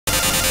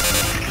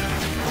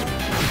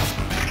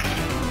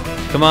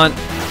Come on.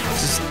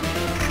 Just,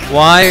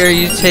 why are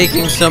you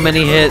taking so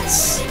many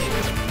hits?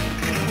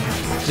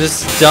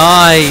 Just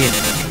die.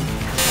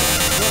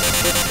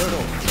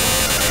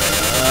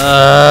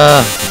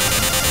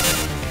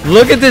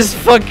 Look at this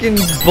fucking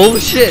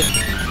bullshit.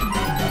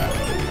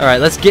 Alright,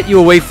 let's get you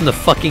away from the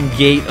fucking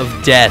gate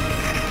of death.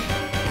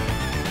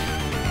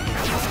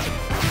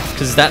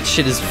 Because that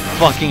shit is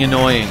fucking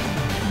annoying.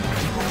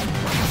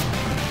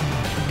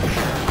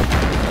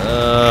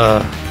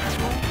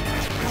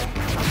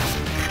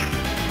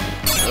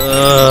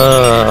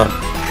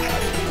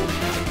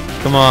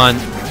 Come on.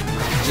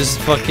 Just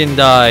fucking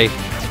die.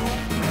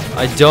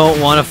 I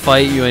don't want to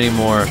fight you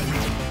anymore.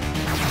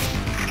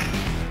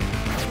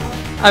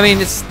 I mean,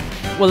 it's...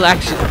 Well,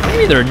 actually,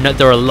 maybe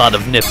there are a lot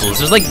of nipples.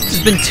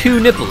 There's been 2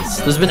 nipples.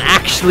 There's been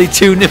actually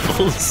 2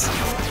 nipples.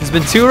 There's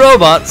been 2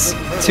 robots,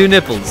 2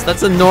 nipples.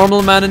 That's a normal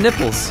amount of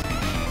nipples.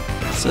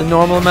 It's a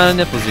normal amount of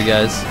nipples, you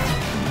guys.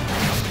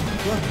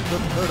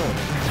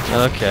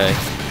 Okay.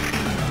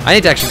 I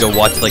need to actually go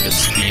watch like a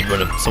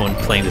speedrun of someone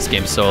playing this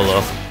game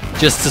solo.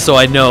 Just so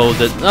I know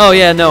that, oh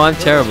yeah, no, I'm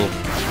terrible.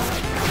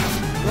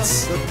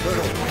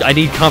 I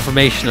need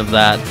confirmation of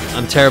that.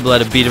 I'm terrible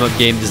at a beat-em-up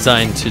game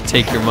designed to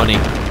take your money.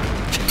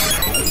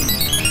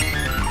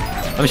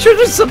 I'm sure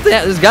there's something,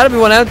 there's gotta be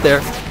one out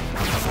there.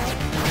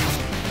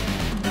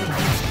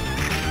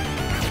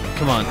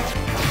 Come on.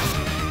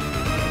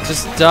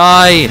 Just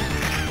die.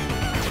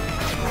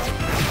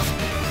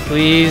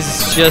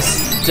 Please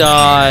just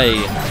die.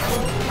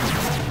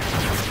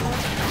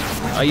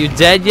 Are you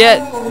dead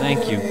yet?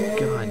 Thank you.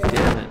 God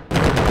damn it.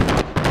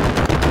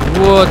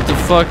 What the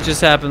fuck just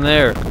happened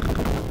there?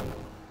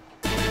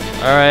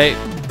 Alright.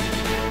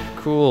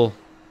 Cool.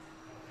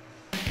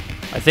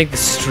 I think the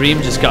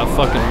stream just got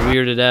fucking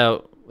weirded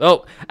out.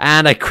 Oh,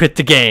 and I quit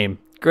the game.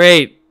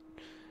 Great.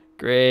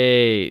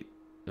 Great.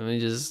 Let me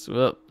just...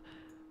 Well,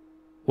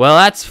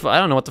 that's... I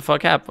don't know what the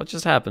fuck happened. What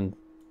just happened?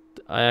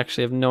 I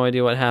actually have no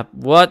idea what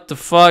happened. What the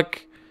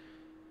fuck?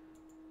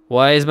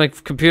 Why is my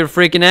computer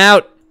freaking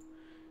out?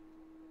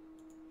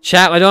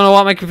 Chat, I don't know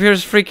what my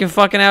computer's freaking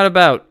fucking out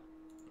about.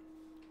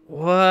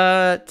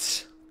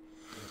 What?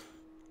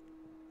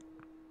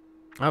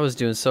 I was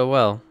doing so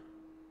well.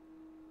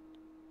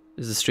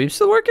 Is the stream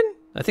still working?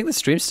 I think the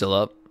stream's still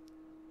up.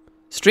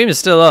 Stream is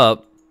still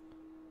up.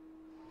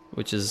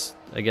 Which is,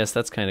 I guess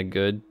that's kind of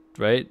good,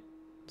 right?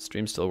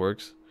 Stream still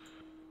works.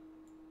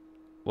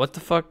 What the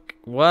fuck?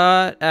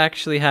 What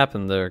actually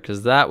happened there?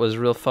 Because that was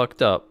real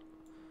fucked up.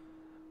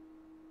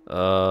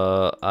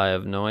 I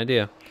have no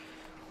idea.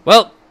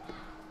 Well,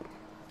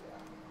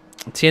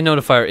 TN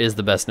notifier is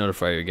the best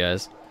notifier, you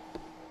guys.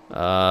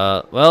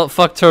 Well,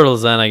 fuck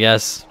turtles then, I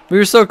guess. We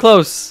were so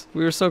close.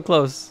 We were so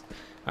close.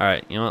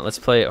 Alright, you know what? Let's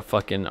play a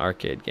fucking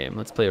arcade game.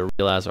 Let's play a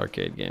real-ass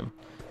arcade game.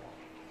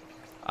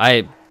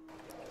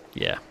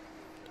 Yeah.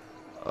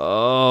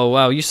 Oh,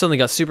 wow. You suddenly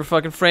got super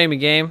fucking framey,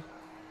 game.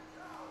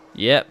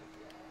 Yep.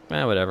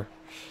 Whatever.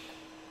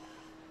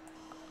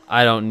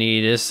 I don't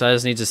need this. I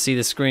just need to see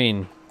the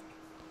screen.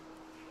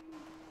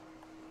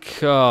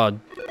 God.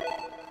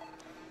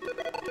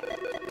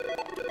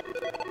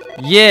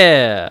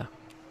 Yeah.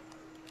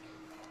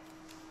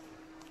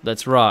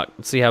 Let's rock.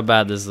 Let's see how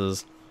bad this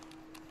is.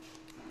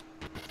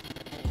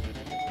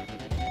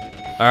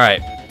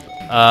 Alright.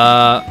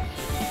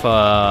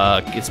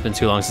 Fuck. It's been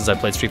too long since I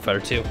played Street Fighter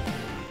 2.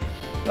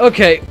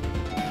 Okay.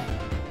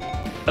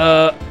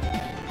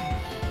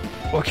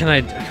 What can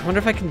I wonder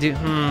if I can do...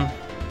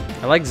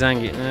 I like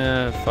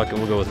Zangief. Fuck it.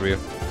 We'll go with Ryu.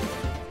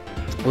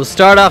 We'll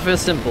start off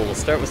as simple. We'll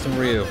start with some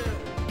Ryu.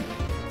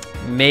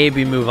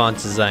 Maybe move on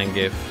to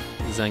Zangief.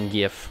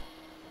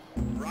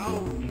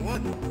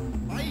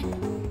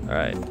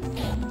 Alright.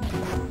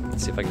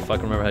 Let's see if I can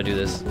fucking remember how to do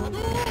this.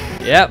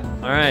 Yep.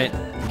 Alright.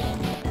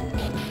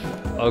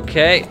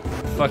 Okay.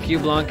 Fuck you,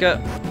 Blanca.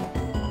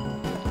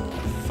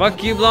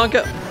 Fuck you,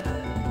 Blanca.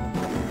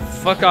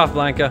 Fuck off,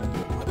 Blanca.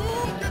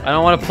 I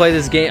don't want to play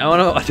this game. I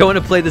don't want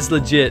to play this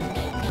legit.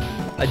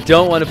 I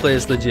don't want to play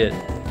this legit.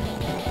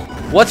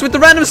 What's with the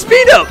random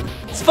speed up?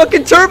 It's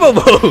fucking turbo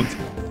mode.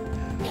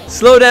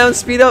 Slow down,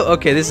 speed up.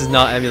 Okay, this is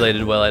not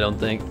emulated well, I don't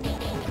think.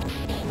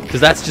 Because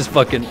that's just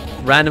fucking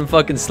random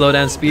fucking slow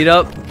down, speed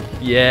up.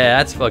 Yeah,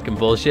 that's fucking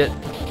bullshit.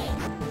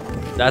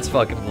 That's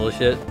fucking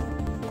bullshit.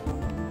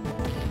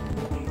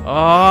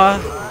 I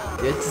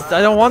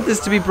don't want this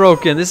to be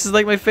broken. This is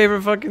like my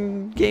favorite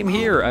fucking game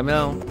here. I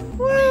know.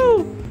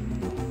 Woo!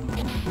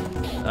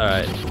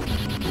 Alright.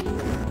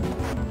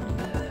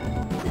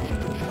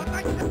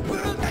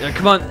 Yeah,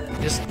 come on.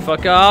 Just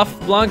fuck off,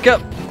 Blanca.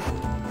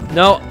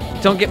 No,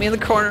 don't get me in the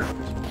corner.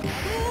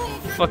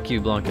 Fuck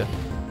you, Blanca.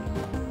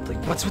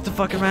 Like, what's with the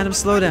fucking random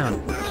slowdown?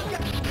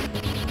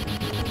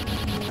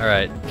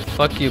 Alright.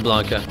 Fuck you,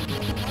 Blanca.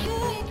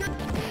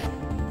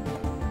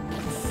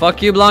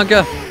 Fuck you,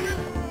 Blanca.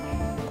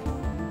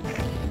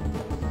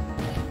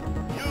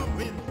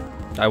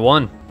 I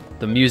won.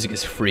 The music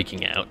is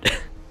freaking out.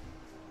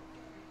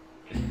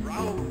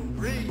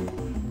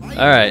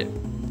 Alright.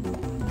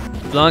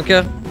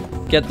 Blanca,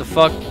 get the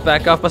fuck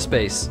back off my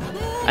space.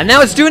 And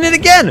now it's doing it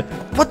again!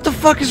 What the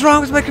fuck is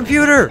wrong with my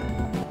computer?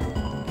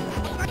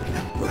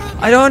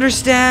 I don't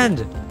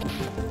understand.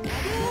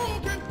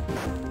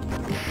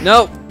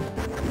 No.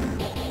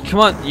 Come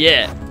on.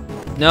 Yeah.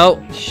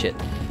 No. Shit.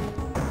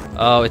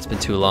 Oh, it's been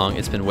too long.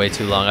 It's been way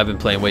too long. I've been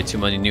playing way too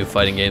many new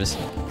fighting games.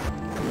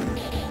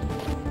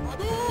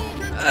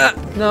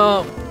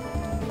 No.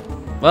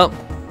 Well,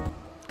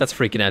 that's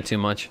freaking out too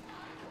much.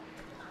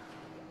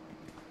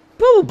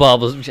 Bubble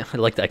bobbles. I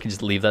like that. I can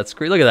just leave that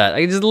screen. Look at that.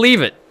 I can just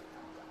leave it.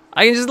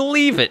 I can just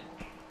leave it.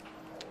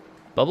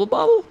 Bubble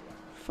bobble?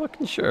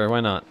 Fucking sure.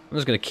 Why not? I'm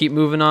just gonna keep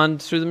moving on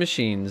through the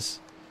machines.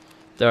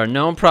 There are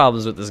no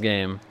problems with this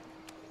game.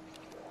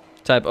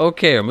 Type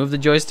OK or move the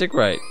joystick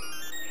right.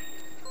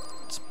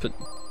 Let's put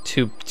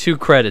two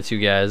credits, you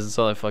guys. That's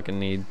all I fucking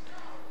need.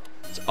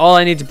 That's all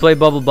I need to play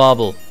Bubble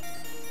Bobble.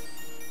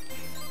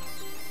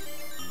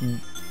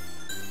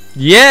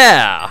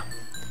 Yeah!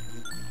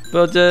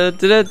 I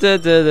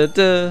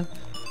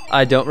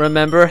don't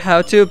remember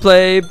how to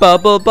play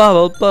Bubble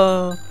Bobble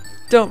Ball.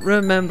 Don't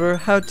remember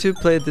how to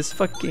play this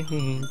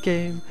fucking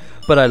game.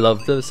 But I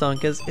love the song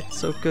cause it's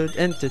so good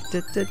and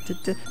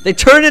they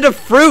turn into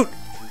fruit!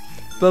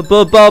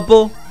 Bubble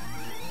Bobble.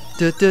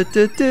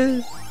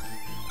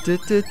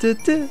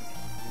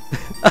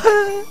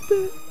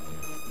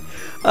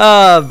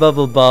 Ah,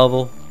 Bubble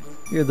Bobble.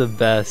 You're the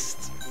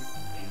best.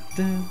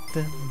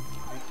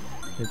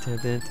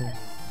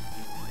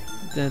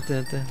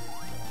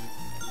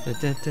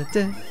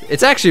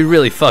 It's actually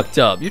really fucked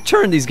up. You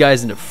turn these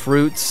guys into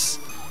fruits.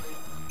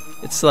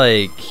 It's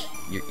like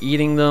you're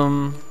eating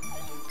them.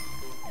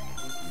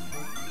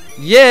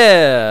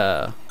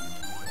 Yeah.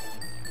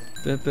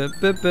 Get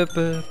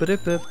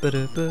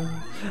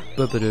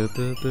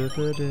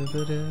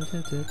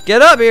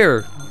up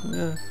here. I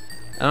don't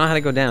know how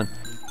to go down.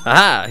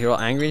 Aha, you're all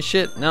angry and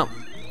shit? No.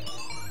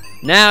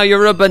 Now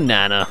you're a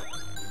banana.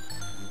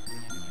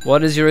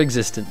 What is your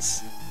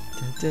existence?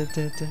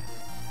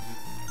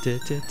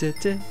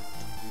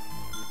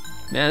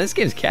 Man, this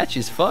game's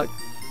catchy as fuck.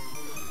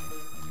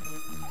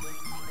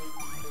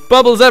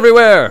 Bubbles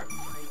everywhere.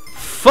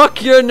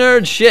 Fuck your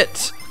nerd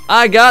shit.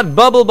 I got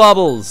bubble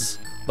bobbles.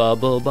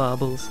 Bubble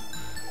bobbles.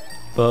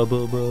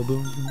 Bubble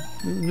bubble.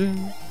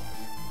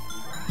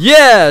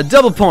 Yeah,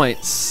 double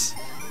points.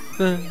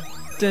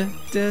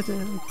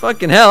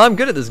 Fucking hell, I'm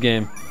good at this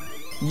game.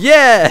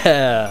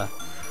 Yeah.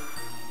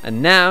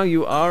 And now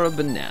you are a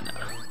banana.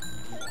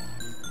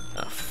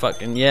 Oh,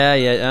 fucking yeah.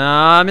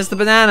 Oh, I missed the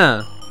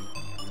banana.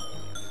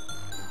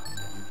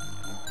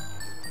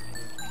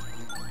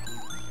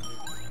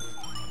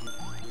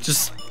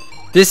 Just,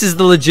 this is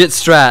the legit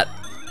strat.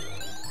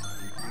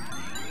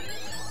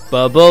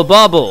 Bubble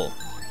bubble.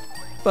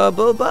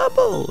 Bubble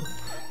bubble.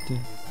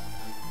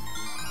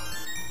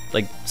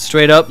 Like,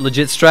 straight up,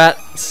 legit strat,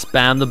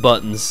 spam the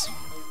buttons.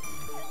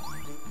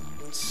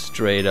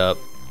 Straight up.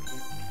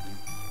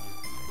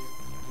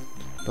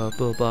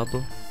 Bubble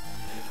bubble.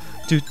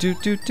 Do do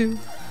do do.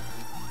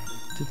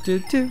 Do do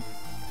do.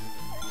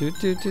 Do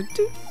do do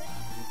do.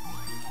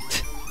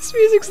 This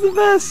music's the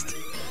best.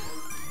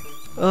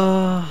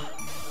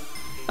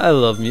 I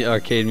love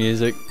arcade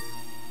music.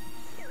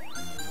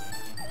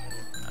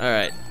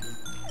 Alright.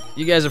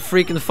 You guys are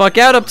freaking the fuck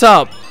out up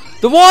top.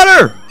 The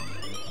water!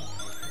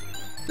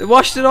 They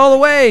washed it all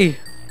away.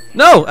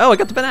 No! Oh, I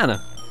got the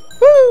banana.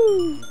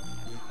 Woo!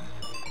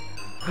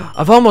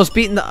 I've almost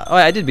beaten the... Oh,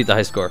 I did beat the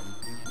high score.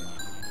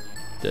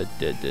 Da,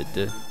 da, da,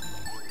 da.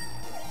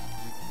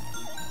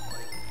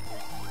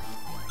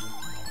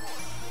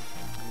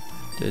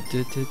 Da,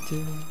 da, da, da,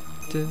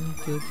 da,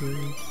 da, da.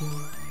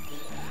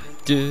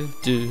 Do,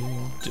 do,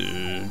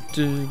 do,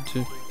 do,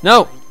 do.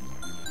 No!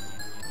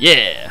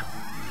 Yeah!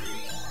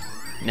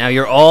 Now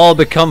you're all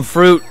become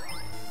fruit.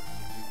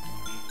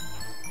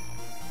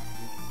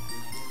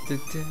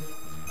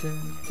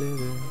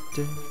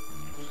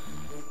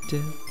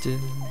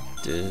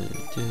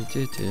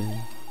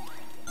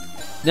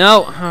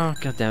 No! Oh,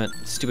 god damn it.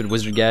 Stupid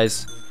wizard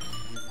guys.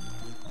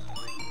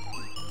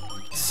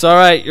 It's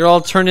alright, you're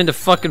all turned into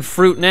fucking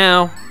fruit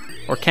now.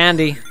 Or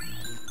candy.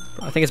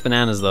 I think it's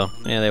bananas though.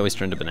 Yeah, they always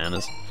turn into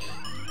bananas.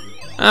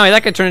 Oh, wait,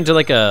 that could turn into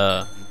like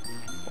a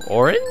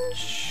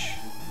orange?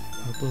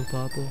 Bubble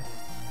bubble.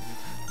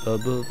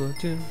 Bubble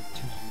bubble.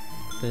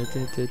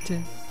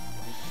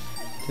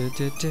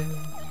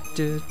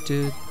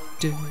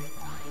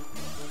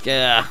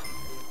 Yeah.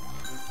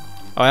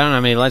 Oh, I don't know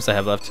how many lives I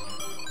have left.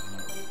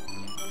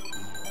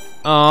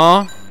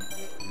 Aww.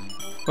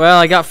 Well,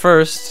 I got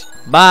first.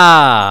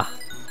 Bah.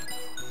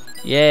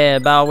 Yeah,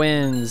 Bah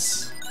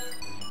wins.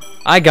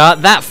 I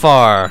got that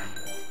far.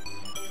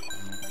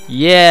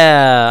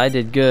 Yeah, I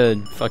did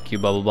good. Fuck you,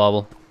 Bubble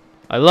Bobble.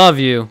 I love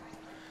you.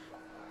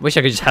 Wish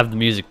I could just have the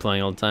music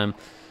playing all the time.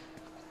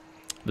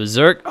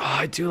 Berserk. Oh,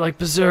 I do like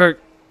Berserk.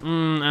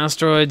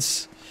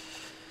 Asteroids.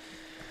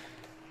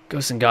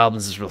 Ghosts and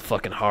Goblins is real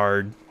fucking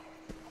hard.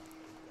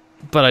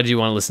 But I do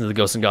want to listen to the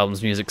Ghosts and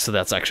Goblins music, so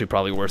that's actually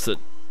probably worth it.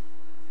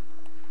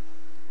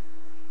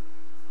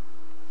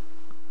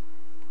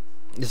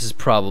 This is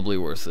probably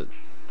worth it.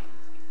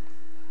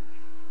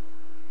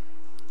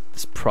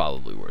 It's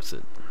probably worth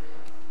it.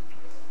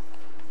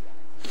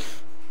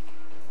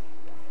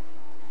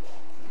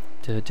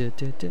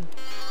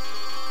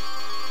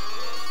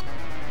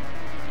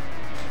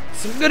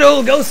 Some good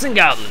old ghosts and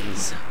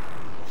goblins.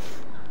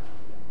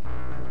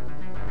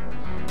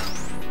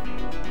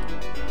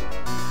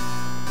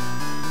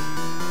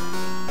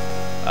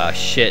 Oh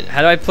shit,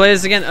 how do I play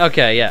this again?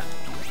 Okay, yeah.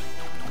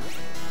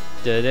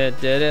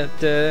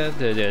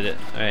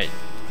 Alright,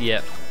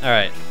 yep,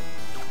 alright.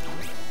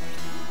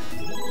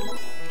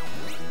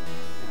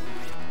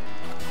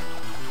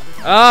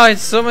 Oh,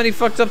 it's so many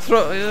fucked up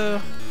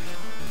throw.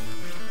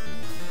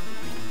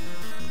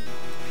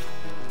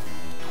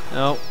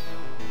 No.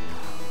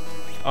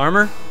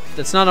 Armor?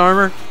 That's not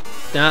armor.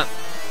 Nah.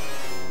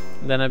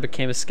 Then I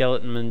became a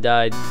skeleton and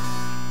died.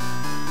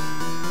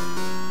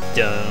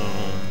 Dumb.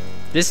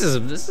 This was a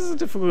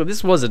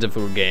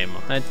difficult game.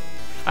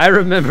 I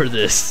remember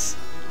this.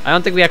 I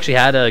don't think we actually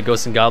had a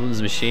Ghosts and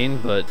Goblins machine,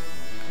 but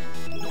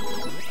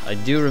I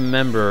do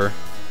remember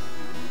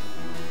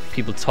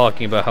people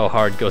talking about how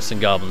hard Ghosts and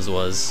Goblins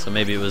was. So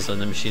maybe it was on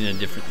the machine in a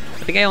different.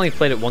 I think I only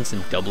played it once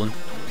in Dublin,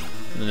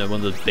 in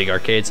one of the big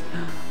arcades.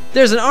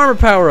 There's an armor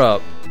power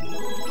up.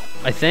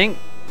 I think.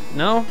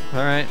 No. All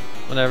right.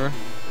 Whatever.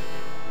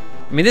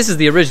 I mean, this is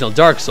the original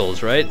Dark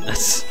Souls, right?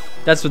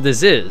 That's what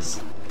this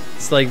is.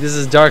 It's like this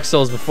is Dark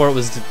Souls before it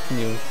was, you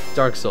know,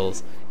 Dark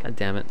Souls. God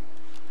damn it.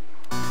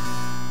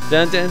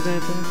 Dun, dun, dun,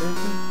 dun, dun,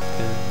 dun,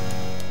 dun.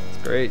 It's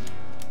great.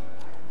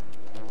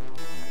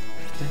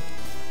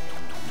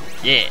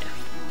 Yeah.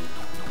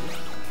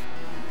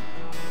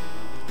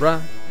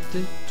 Run.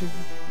 Do, do,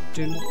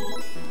 do.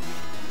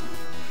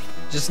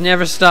 Just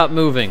never stop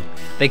moving.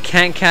 They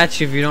can't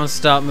catch you if you don't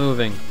stop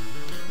moving.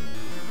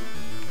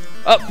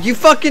 Oh, you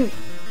fucking.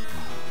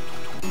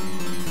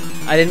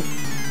 I didn't.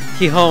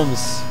 He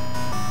homes.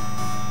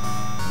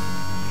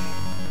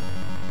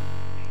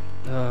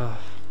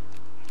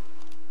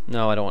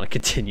 No, I don't want to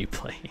continue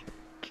playing.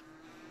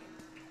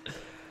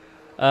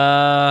 You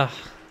know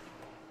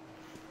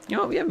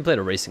what? We haven't played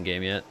a racing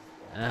game yet.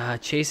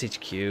 Chase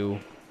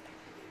HQ.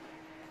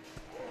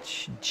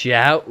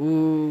 Jow.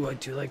 Ooh, I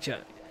do like Jow.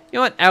 You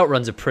know what?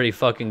 Outrun's a pretty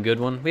fucking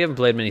good one. We haven't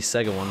played many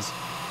Sega ones.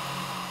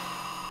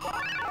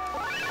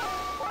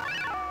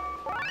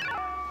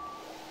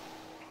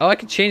 Oh, I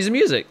can change the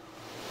music.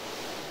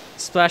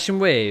 Splash and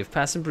wave,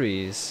 pass and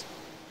breeze.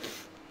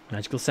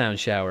 Magical sound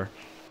shower.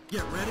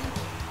 Get ready.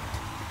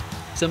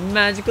 It's a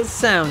magical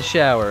sound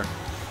shower.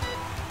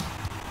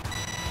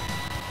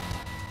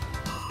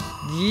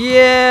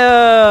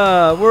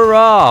 Yeah, we're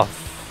off.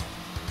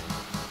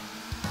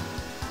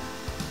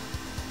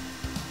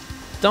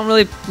 Don't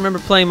really remember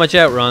playing much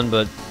Outrun,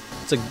 but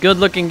it's a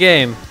good-looking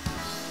game.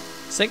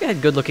 Sega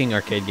had good-looking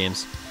arcade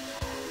games,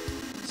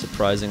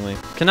 surprisingly.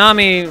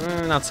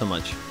 Konami, not so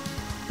much.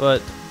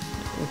 But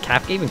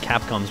even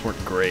Capcom's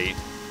weren't great.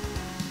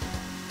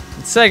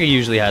 And Sega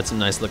usually had some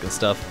nice-looking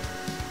stuff.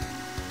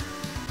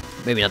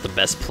 Maybe not the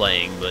best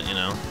playing, but you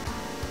know.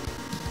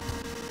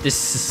 This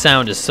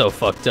sound is so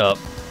fucked up.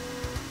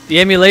 The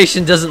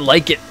emulation doesn't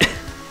like it.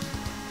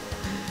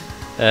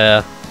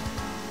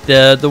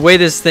 The way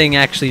this thing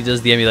actually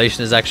does the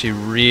emulation is actually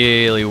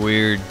really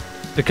weird,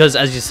 because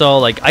as you saw,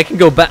 like, I can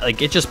go back,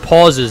 like, it just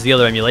pauses the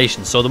other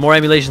emulations. So the more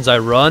emulations I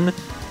run,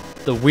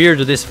 the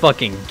weirder this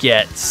fucking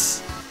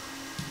gets.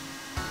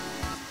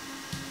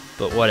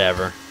 But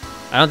whatever.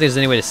 I don't think there's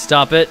any way to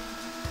stop it.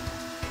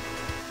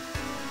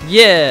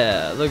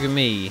 Yeah, look at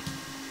me.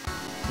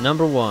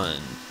 Number 1.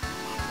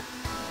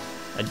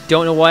 I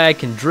don't know why I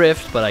can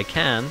drift, but I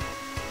can.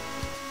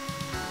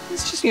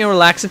 It's just, you know,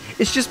 relaxing.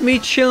 It's just me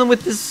chilling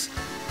with this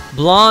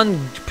blonde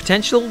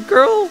potential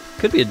girl.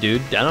 Could be a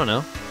dude. I don't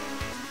know.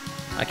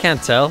 I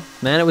can't tell.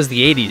 Man, it was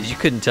the 80s. You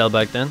couldn't tell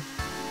back then.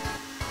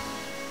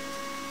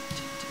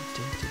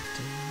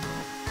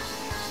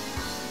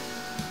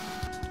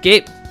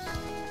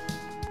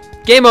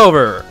 Game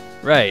over.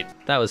 Right.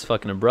 That was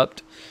fucking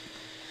abrupt.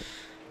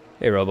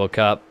 Hey,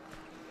 RoboCop.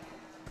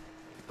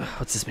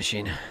 What's this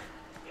machine?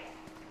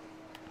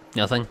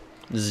 Nothing.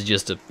 This is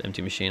just an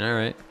empty machine. All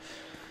right.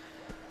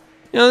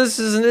 You know, this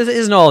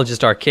isn't all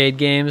just arcade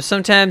games.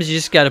 Sometimes you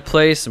just gotta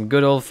play some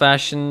good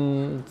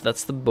old-fashioned.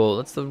 That's the bowl.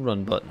 That's the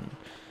run button.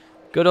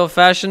 Good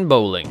old-fashioned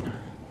bowling.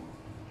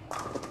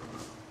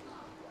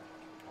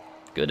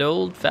 Good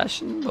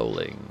old-fashioned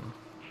bowling.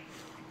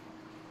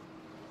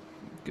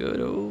 Good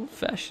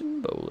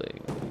old-fashioned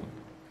bowling.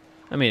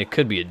 I mean, it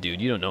could be a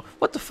dude. You don't know.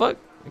 What the fuck?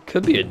 It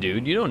could be a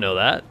dude. You don't know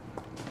that.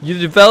 You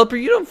the developer,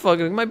 you don't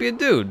fucking. It might be a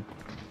dude.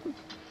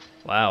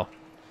 Wow.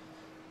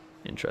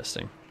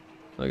 Interesting.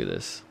 Look at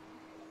this.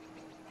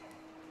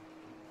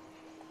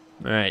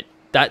 Alright.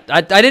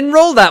 I didn't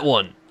roll that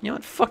one. You know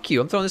what? Fuck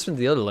you. I'm throwing this one to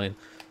the other lane.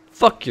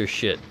 Fuck your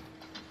shit.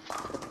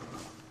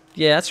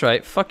 Yeah, that's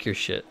right. Fuck your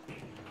shit.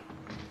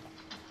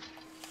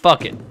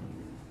 Fuck it. You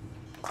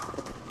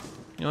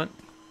know what?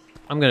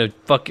 I'm gonna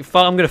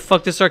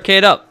fuck this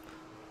arcade up.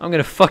 I'm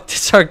gonna fuck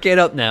this arcade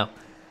up now.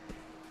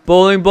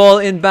 Bowling ball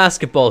in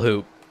basketball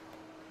hoop.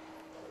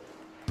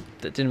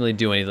 That didn't really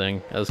do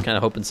anything. I was kind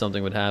of hoping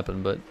something would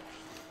happen, but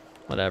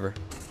whatever.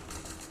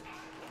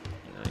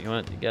 You know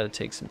what? You gotta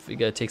take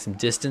some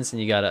distance,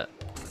 and you gotta.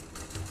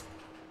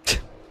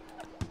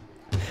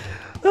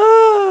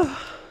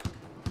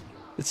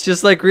 It's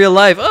just like real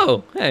life.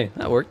 Oh, hey,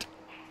 that worked.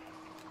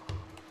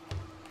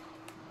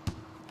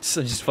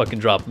 So just fucking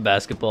dropping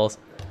basketballs.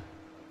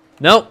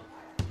 Nope.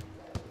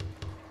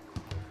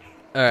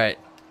 Alright.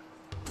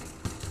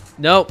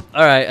 Nope.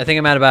 Alright, I think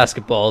I'm out of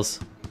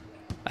basketballs.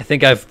 I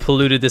think I've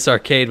polluted this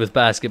arcade with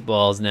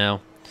basketballs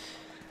now.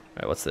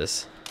 Alright, what's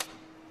this?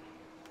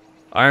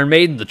 Iron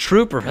Maiden, the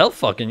Trooper. Hell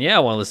fucking yeah, I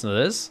want to listen to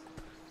this.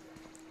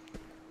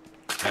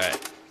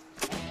 Alright.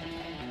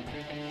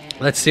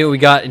 Let's see what we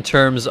got in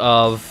terms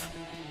of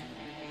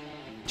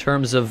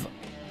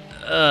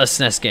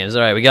SNES games.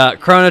 Alright, we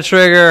got Chrono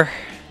Trigger,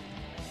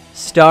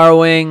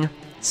 Starwing,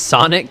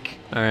 Sonic.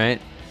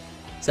 Alright.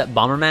 Is that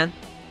Bomberman?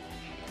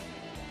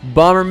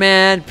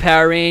 Bomberman,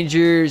 Power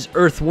Rangers,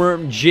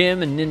 Earthworm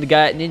Jim, and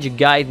Ninja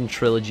Gaiden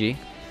trilogy.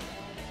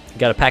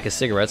 Got a pack of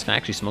cigarettes. Can I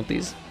actually smoke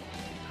these?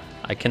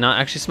 I cannot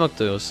actually smoke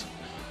those.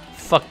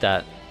 Fuck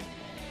that.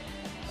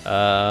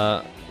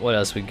 What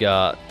else we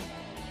got?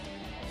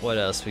 What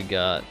else we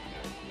got?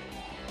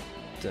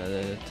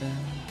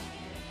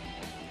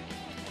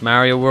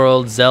 Mario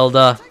World,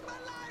 Zelda,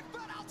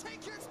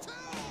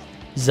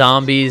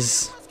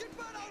 Zombies.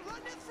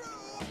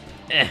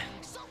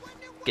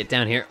 Get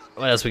down here.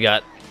 What else we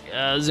got?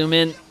 Zoom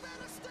in.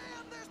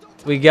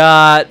 We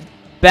got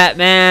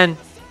Batman,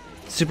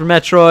 Super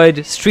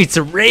Metroid, Streets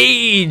of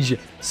Rage,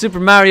 Super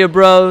Mario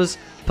Bros,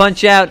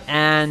 Punch Out,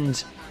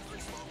 and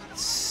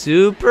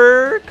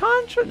Super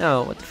Contra?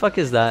 No, what the fuck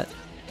is that?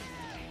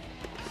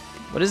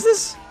 What is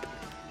this?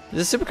 Is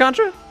this Super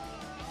Contra?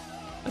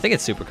 I think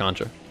it's Super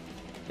Contra.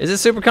 Is it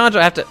Super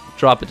Contra? I have to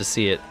drop it to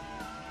see it.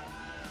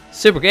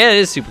 Yeah, it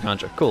is Super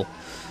Contra. Cool.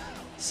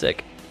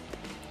 Sick.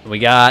 We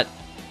got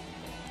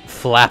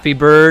Flappy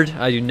Bird.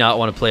 I do not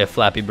want to play a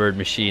Flappy Bird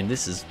machine.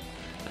 That's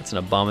an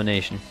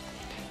abomination.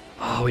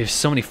 Oh, we have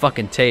so many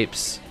fucking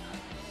tapes.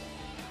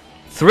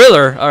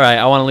 Thriller. All right,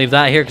 I want to leave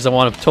that here because I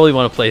totally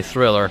want to play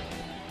Thriller.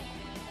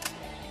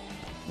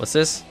 What's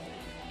this?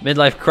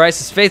 Midlife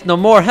Crisis. Faith No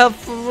More. Hell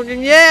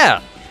fucking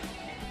yeah!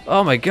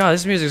 Oh my god,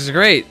 this music is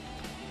great.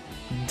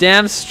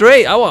 Damn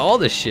straight. I want all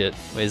this shit.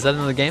 Wait, is that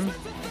another game?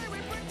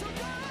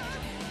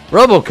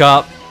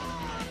 RoboCop.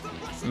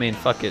 I mean,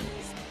 fuck it.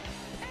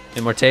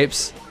 Any more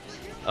tapes?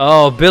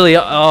 Oh, Billy.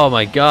 Oh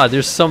my god,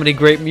 there's so many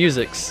great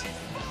musics.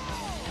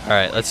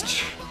 Alright,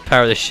 let's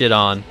power this shit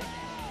on.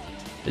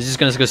 Is this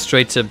gonna go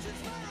straight to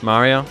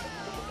Mario?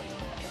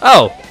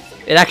 Oh!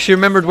 It actually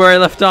remembered where I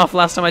left off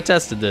last time I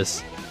tested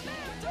this.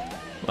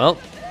 Well.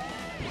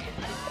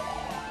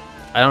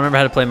 I don't remember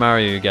how to play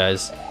Mario, you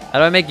guys. How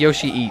do I make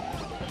Yoshi eat?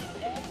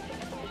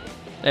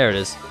 There it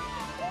is.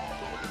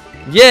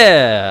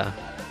 Yeah!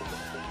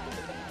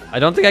 I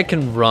don't think I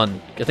can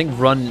run. I think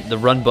the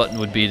run button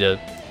would be to...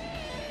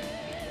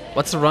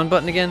 What's the run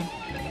button again?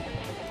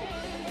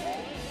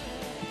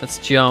 Let's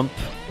jump.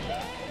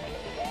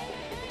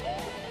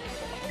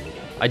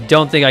 I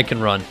don't think I can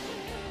run.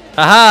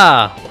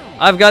 Haha!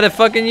 I've got a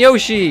fucking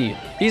Yoshi!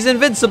 He's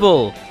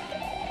invincible!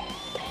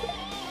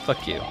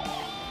 Fuck you.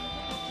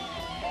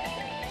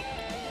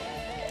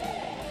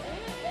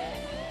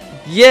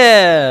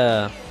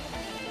 Yeah!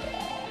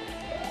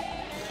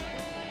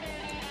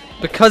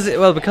 Because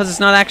it's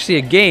not actually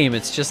a game,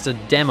 it's just a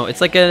demo.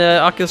 It's like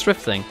an Oculus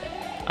Rift thing.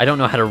 I don't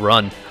know how to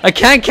run. I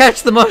can't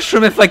catch the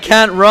mushroom if I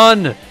can't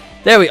run!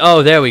 There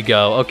we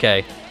go.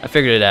 Okay, I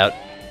figured it out.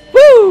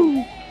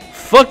 Woo!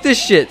 Fuck this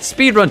shit.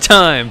 Speedrun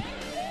time!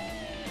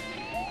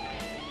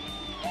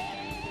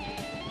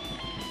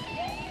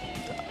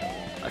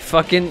 I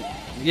fucking...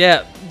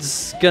 Yeah,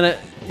 just gonna...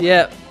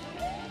 Yeah.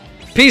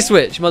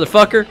 P-switch,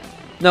 motherfucker!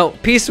 No,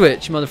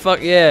 P-switch,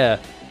 motherfucker, yeah.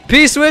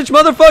 P-switch,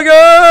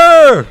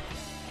 motherfucker!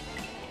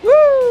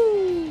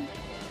 Woo!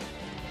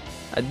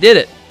 I did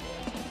it.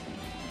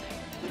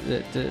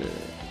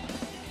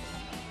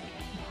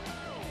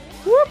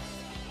 Whoop.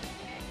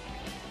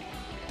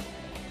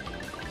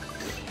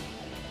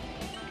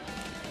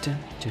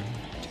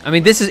 I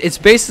mean, it's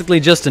basically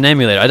just an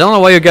emulator. I don't know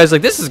why you guys are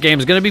like, this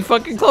game's gonna be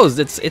fucking closed.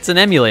 It's an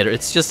emulator.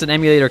 It's just an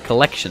emulator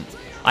collection.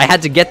 I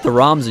had to get the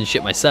ROMs and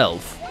shit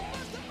myself.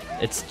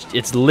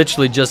 It's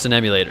literally just an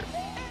emulator.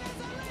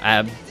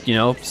 You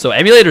know, so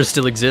emulators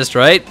still exist,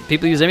 right?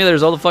 People use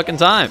emulators all the fucking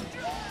time.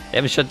 They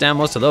haven't shut down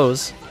most of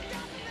those.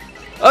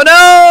 Oh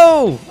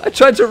no! I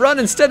tried to run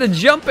instead of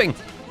jumping.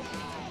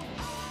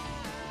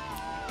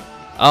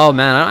 Oh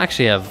man, I don't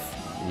actually have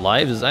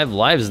lives. I have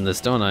lives in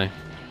this, don't I?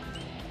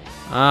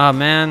 Ah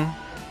man.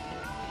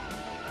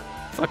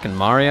 Fucking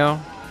Mario.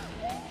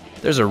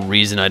 There's a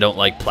reason I don't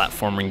like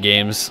platforming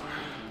games.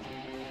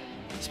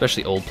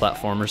 Especially old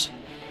platformers.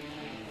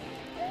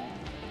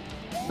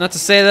 Not to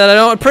say that I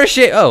don't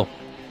appreciate... Oh.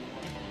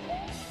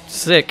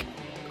 Sick.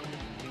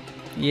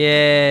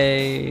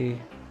 Yay.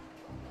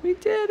 We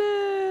did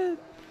it.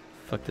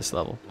 Fuck this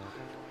level.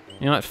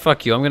 You know what?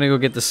 Fuck you. I'm gonna go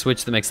get the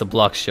switch that makes the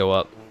blocks show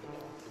up.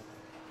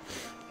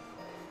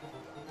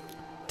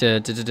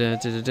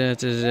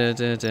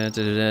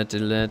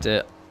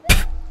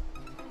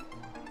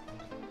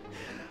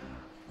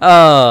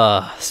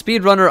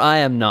 Speedrunner I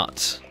am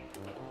not.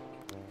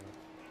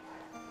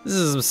 This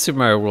is Super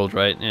Mario World,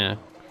 right? Yeah.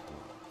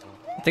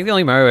 I think the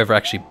only Mario I ever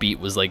actually beat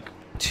was like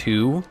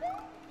 2.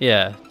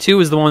 Yeah, 2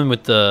 was the one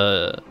with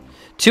the...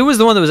 2 was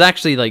the one that was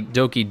actually like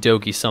Doki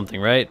Doki something,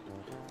 right?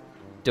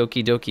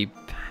 Doki Doki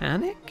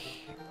Panic?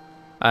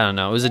 I don't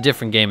know. It was a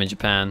different game in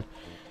Japan.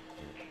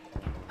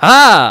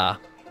 Ah!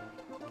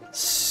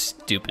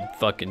 Stupid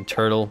fucking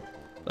turtle.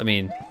 I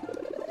mean,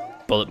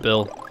 Bullet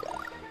Bill.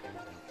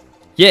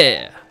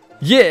 Yeah!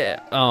 Yeah!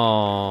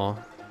 Oh.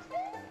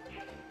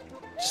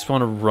 Just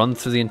want to run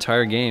through the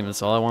entire game.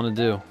 That's all I want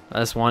to do. I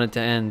just want it to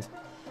end.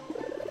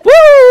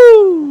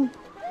 Woo!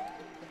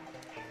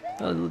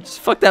 Just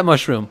fuck that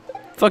mushroom.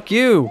 Fuck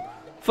you.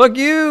 Fuck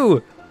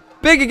you.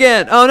 Big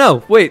again. Oh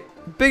no, wait.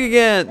 Big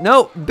again.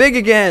 No, big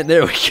again.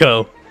 There we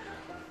go.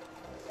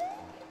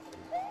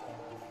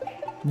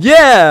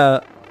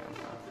 Yeah.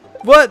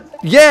 What?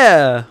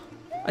 Yeah.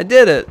 I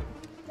did it.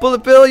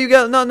 Bullet Bill, you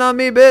got not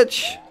me,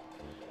 bitch.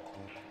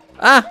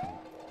 Ah.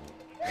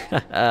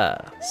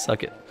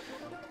 Suck it.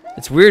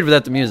 It's weird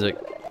without the music.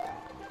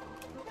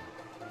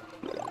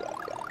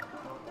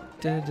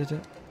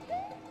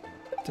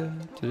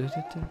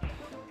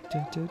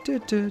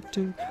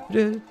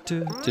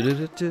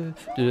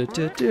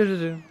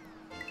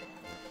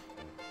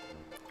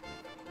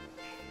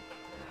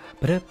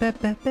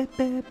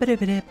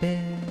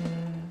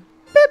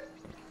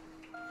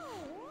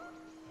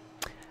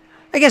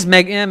 I guess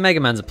Mega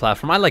Man's a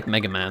platform. I like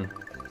Mega Man.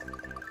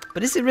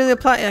 But is it really a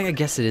I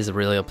guess it is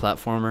really a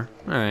platformer.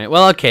 Alright,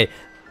 well, okay.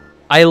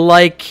 I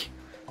like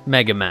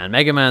Mega Man.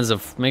 Mega Man's a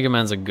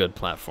good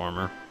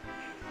platformer.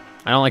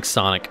 I don't like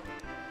Sonic.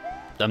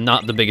 I'm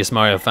not the biggest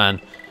Mario fan.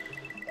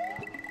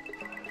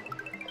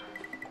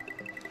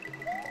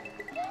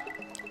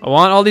 I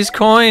want all these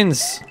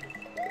coins.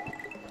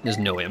 There's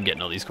no way I'm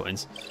getting all these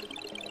coins.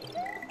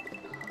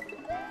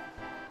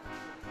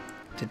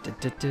 I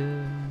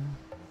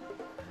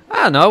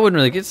don't know. I wouldn't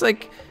really. It's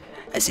like,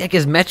 I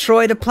guess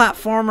Metroid a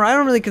platformer. I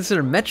don't really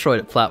consider Metroid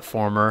a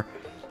platformer.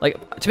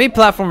 Like, to me,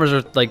 platformers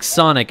are like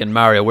Sonic and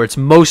Mario, where it's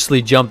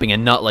mostly jumping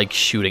and not like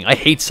shooting. I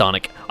hate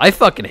Sonic. I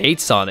fucking hate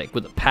Sonic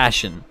with a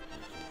passion.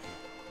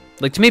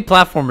 Like, to me,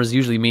 platformers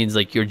usually means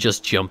like you're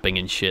just jumping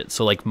and shit.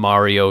 So like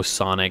Mario,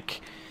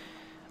 Sonic,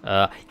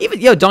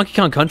 even Donkey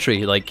Kong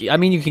Country. Like, I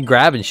mean, you can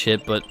grab and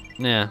shit, but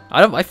yeah,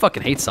 I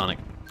fucking hate Sonic.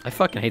 I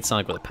fucking hate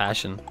Sonic with a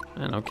passion. I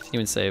don't know. Continue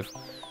and save.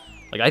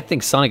 Like, I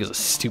think Sonic is a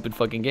stupid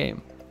fucking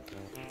game.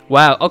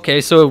 Wow.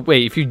 Okay, so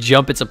wait, if you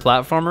jump, it's a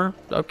platformer.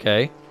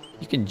 Okay.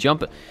 You can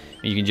jump.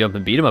 You can jump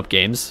in beat 'em up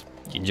games.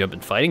 You can jump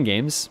in fighting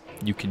games.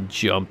 You can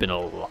jump in a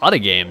lot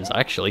of games,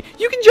 actually.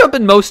 You can jump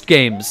in most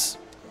games.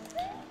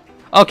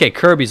 Okay,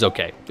 Kirby's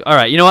okay. All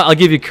right, you know what? I'll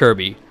give you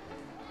Kirby.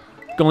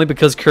 Only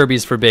because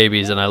Kirby's for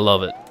babies, and I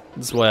love it.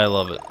 That's why I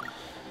love it.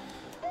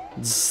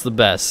 It's the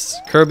best.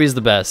 Kirby's the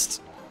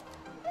best.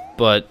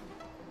 But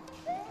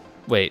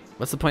wait,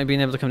 what's the point of being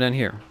able to come down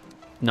here?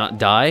 Not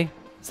die?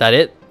 Is that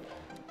it?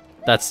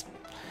 That's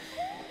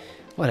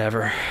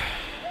whatever.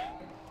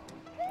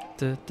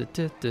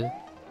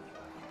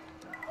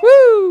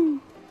 Woo!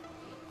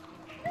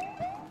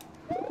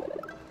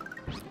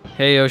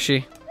 Hey,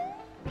 Yoshi.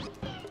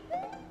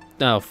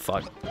 Oh,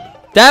 fuck.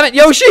 Damn it,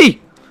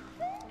 Yoshi!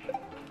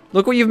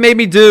 Look what you've made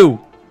me do.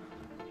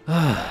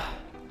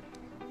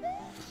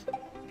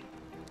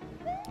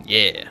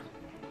 Yeah.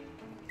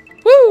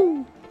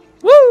 Woo!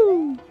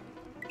 Woo!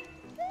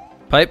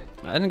 Pipe?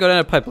 I didn't go down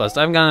a pipe last.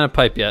 I haven't gone down a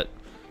pipe yet.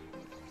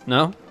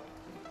 No?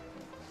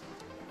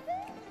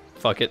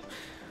 Fuck it.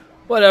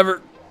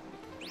 Whatever.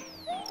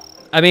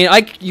 I mean,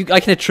 I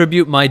can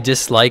attribute my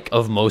dislike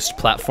of most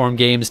platform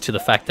games to the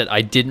fact that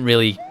I didn't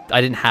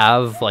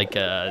have like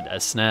a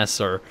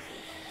SNES or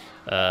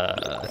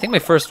I think my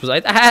first was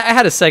I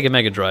had a Sega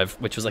Mega Drive,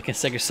 which was like a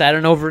Sega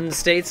Saturn over in the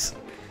States,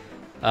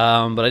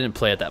 but I didn't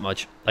play it that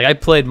much. Like, I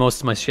played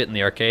most of my shit in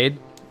the arcade,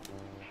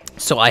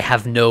 so I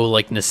have no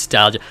like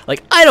nostalgia.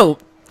 Like, I don't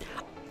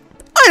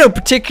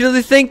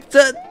particularly think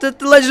that the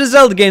Legend of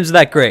Zelda games are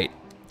that great.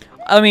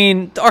 I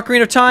mean, the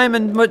Ocarina of Time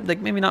and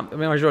like maybe not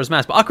Majora's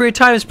Mask, but Ocarina of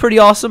Time is pretty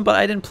awesome. But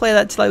I didn't play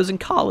that till I was in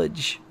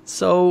college,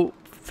 so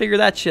figure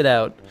that shit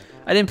out.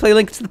 I didn't play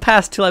Link to the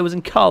Past till I was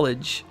in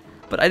college,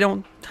 but I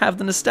don't have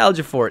the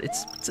nostalgia for it.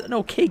 It's an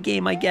okay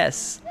game, I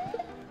guess,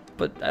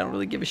 but I don't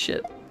really give a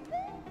shit.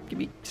 Give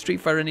me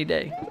Street Fighter any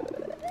day.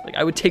 Like,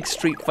 I would take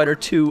Street Fighter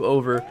 2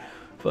 over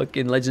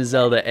fucking Legend of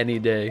Zelda any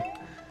day.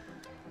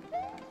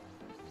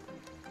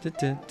 I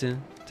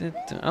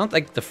don't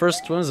think the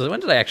first one was, when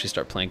did I actually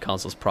start playing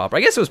consoles proper?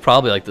 I guess it was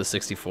probably like the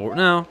 64.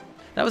 No,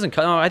 that wasn't.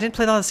 No, I didn't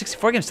play a lot of the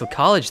 64 games till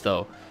college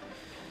though.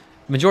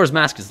 Majora's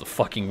Mask is the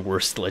fucking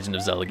worst Legend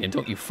of Zelda game.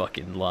 Don't you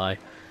fucking lie.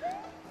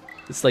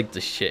 It's like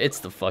the shit. It's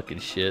the fucking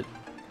shit.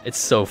 It's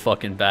so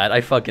fucking bad.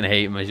 I fucking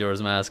hate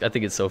Majora's Mask. I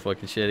think it's so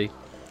fucking shitty.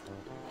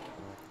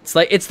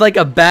 It's like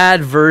a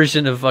bad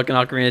version of fucking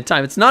Ocarina of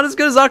Time. It's not as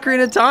good as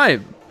Ocarina of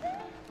Time.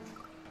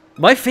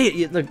 My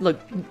favorite. Look,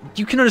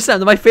 you can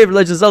understand that my favorite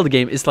Legend of Zelda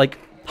game is like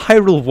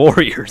Hyrule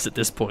Warriors at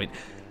this point.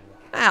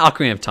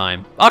 Ocarina of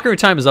Time. Ocarina of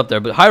Time is up there,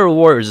 but Hyrule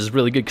Warriors is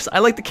really good because I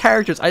like the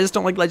characters. I just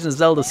don't like Legend of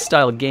Zelda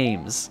style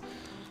games.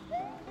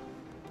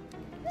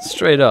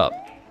 Straight up.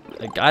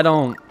 Like, I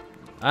don't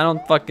I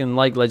don't fucking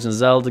like Legend of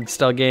Zelda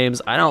style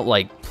games. I don't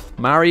like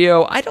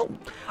Mario. I don't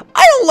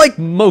like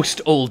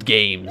most old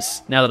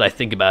games, now that I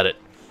think about it.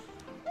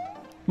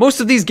 Most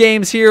of these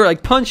games here,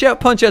 like Punch-Out!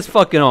 Punch-Out's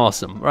fucking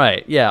awesome.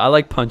 Right, yeah, I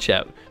like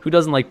Punch-Out! Who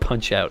doesn't like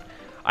Punch-Out!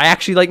 I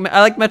like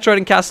Metroid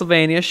and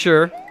Castlevania,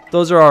 sure.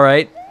 Those are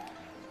alright.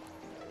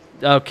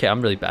 Okay,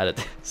 I'm really bad at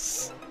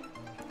this.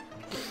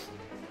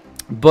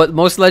 But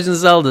most Legend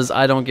of Zeldas,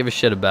 I don't give a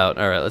shit about.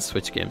 Alright, let's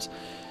switch games.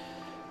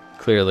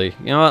 Clearly.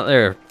 You know what?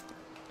 There.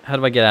 How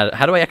do I get out of it?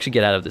 How do I actually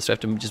get out of this? Do I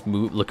have to just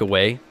look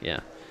away?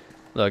 Yeah.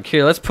 Look,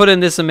 here, let's put in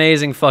this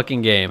amazing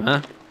fucking game,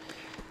 huh?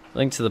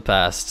 Link to the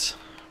Past.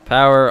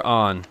 Power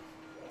on.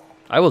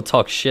 I will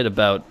talk shit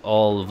about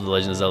all of the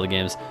Legend of Zelda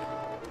games.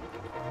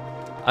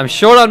 I'm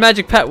short on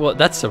Magic Pet. Well,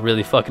 that's a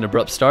really fucking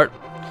abrupt start.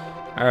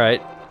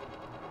 Alright.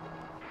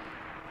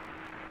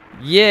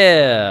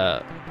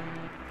 Yeah.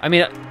 I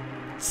mean,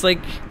 it's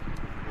like,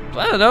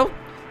 I don't know.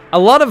 A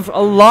lot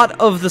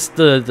of this,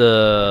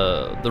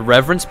 the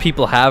reverence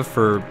people have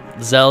for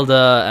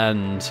Zelda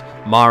and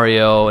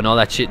Mario and all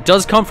that shit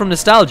does come from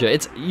nostalgia.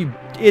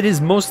 It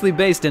is mostly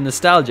based in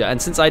nostalgia,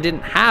 and since I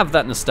didn't have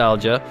that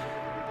nostalgia,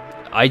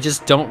 I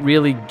just don't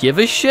really give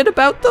a shit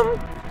about them.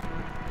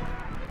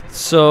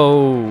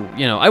 So,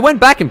 you know, I went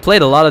back and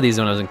played a lot of these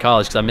when I was in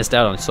college because I missed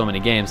out on so many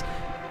games.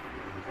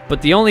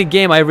 But the only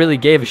game I really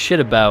gave a shit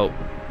about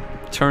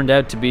turned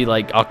out to be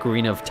like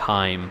Ocarina of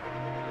Time.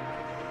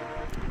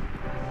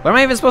 Where am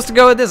I even supposed to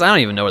go with this? I don't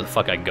even know where the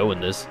fuck I go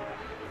with this.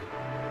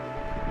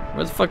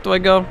 Where the fuck do I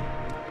go?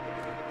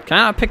 Can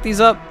I not pick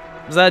these up?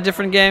 Is that a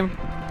different game?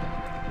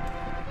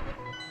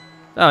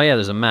 Oh yeah,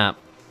 there's a map.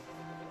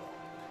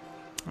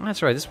 Oh,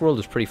 that's right, this world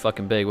was pretty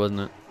fucking big,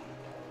 wasn't it?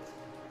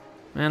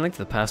 Man, Link to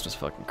the Past was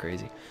fucking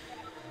crazy.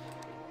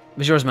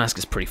 Majora's Mask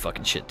is pretty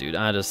fucking shit, dude.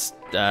 It's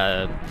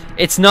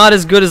not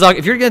as good as...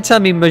 If you're gonna tell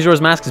me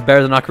Majora's Mask is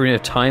better than Ocarina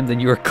of Time, then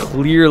you are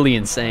clearly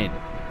insane.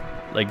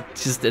 Like,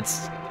 just,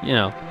 it's, you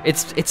know,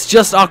 it's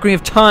just Ocarina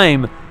of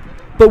Time,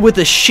 but with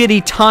a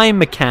shitty time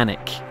mechanic.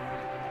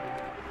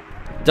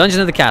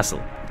 Dungeon of the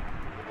Castle.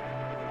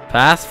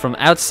 Path from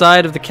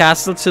outside of the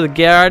castle to the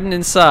garden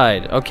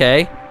inside.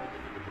 Okay.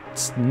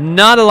 It's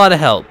not a lot of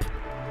help.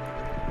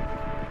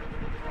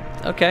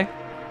 Okay.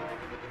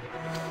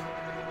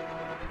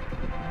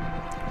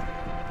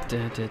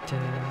 Da, da, da.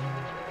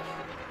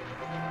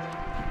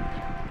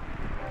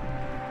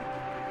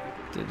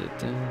 Da, da,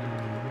 da.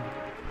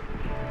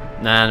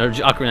 Nah, no,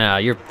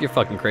 Ocarina, you're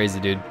fucking crazy,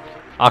 dude.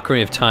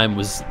 Ocarina of Time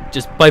was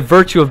just by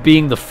virtue of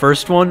being the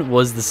first one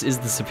is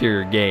the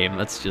superior game.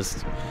 That's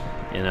just,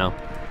 you know,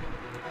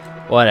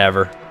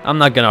 whatever. I'm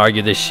not gonna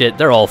argue this shit.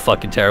 They're all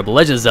fucking terrible.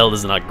 Legend of Zelda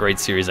is not a great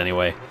series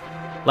anyway.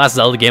 Last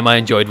Zelda game I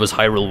enjoyed was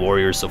Hyrule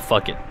Warriors, so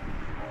fuck it.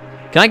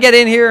 Can I get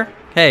in here?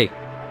 Hey.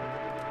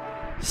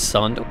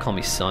 Son, don't call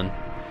me son.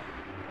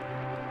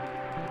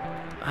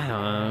 I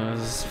don't know,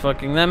 just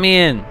fucking let me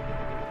in.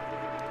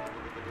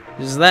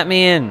 Just let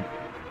me in.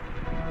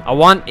 I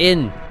want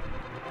in.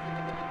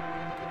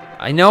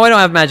 I know I don't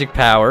have magic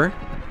power.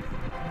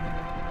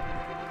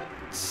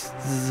 This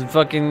is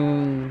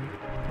fucking...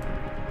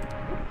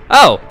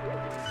 Oh!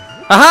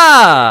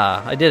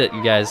 Aha! I did it,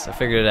 you guys. I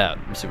figured it out.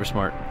 I'm super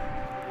smart.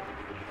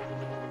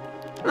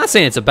 I'm not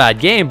saying it's a bad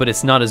game, but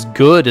it's not as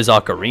good as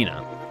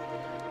Ocarina.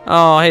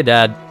 Oh, hey,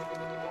 Dad.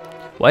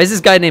 Why is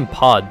this guy named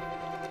Pod?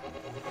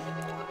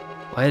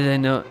 Why did I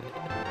know?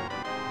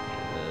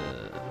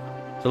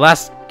 The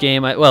last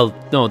game the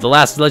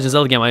last Legend of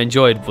Zelda game I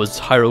enjoyed was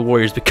Hyrule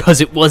Warriors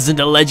because it wasn't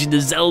a Legend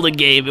of Zelda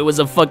game. It was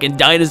a fucking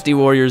Dynasty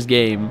Warriors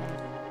game.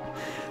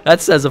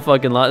 That says a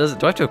fucking lot.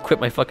 Do I have to equip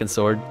my fucking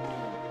sword?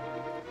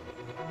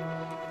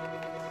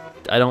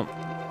 I don't...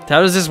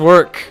 How does this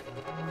work?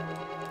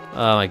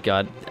 Oh my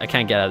god. I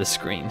can't get out of the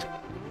screen.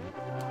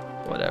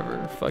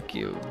 Whatever. Fuck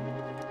you.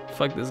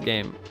 Fuck this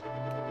game.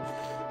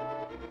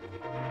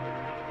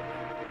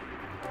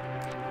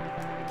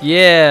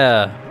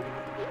 Yeah.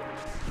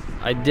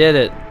 I did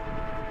it.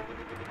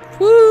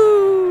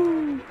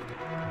 Woo!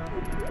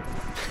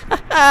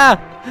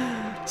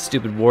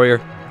 Stupid warrior.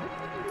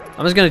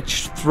 I'm just gonna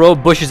throw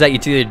bushes at you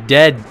till you're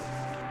dead.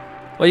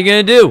 What are you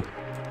gonna do?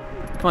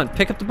 Come on,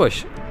 pick up the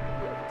bush.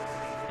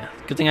 Yeah,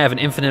 good thing I have an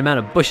infinite amount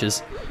of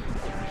bushes.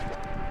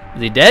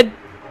 Is he dead?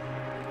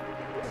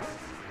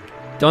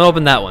 Don't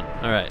open that one.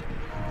 Alright.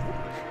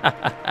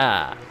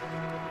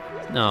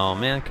 No,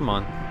 man, come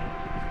on.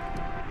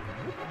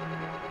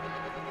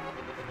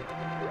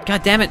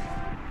 God damn it.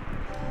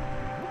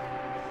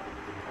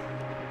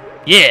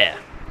 Yeah.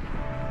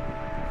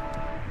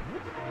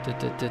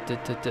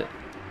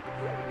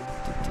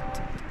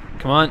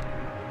 Come on.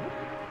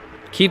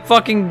 Keep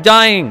fucking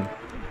dying.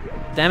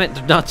 Damn it,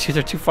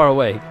 they're too far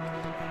away.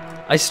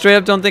 I straight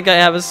up don't think I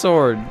have a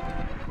sword.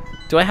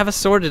 Do I have a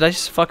sword? Did I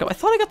just fuck up? I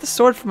thought I got the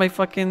sword from my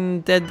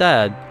fucking dead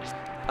dad.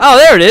 Oh,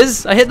 there it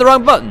is. I hit the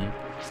wrong button.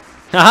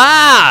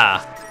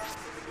 Haha!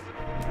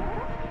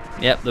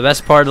 Yep, the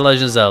best part of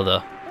Legend of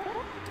Zelda.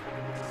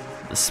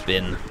 The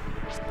spin.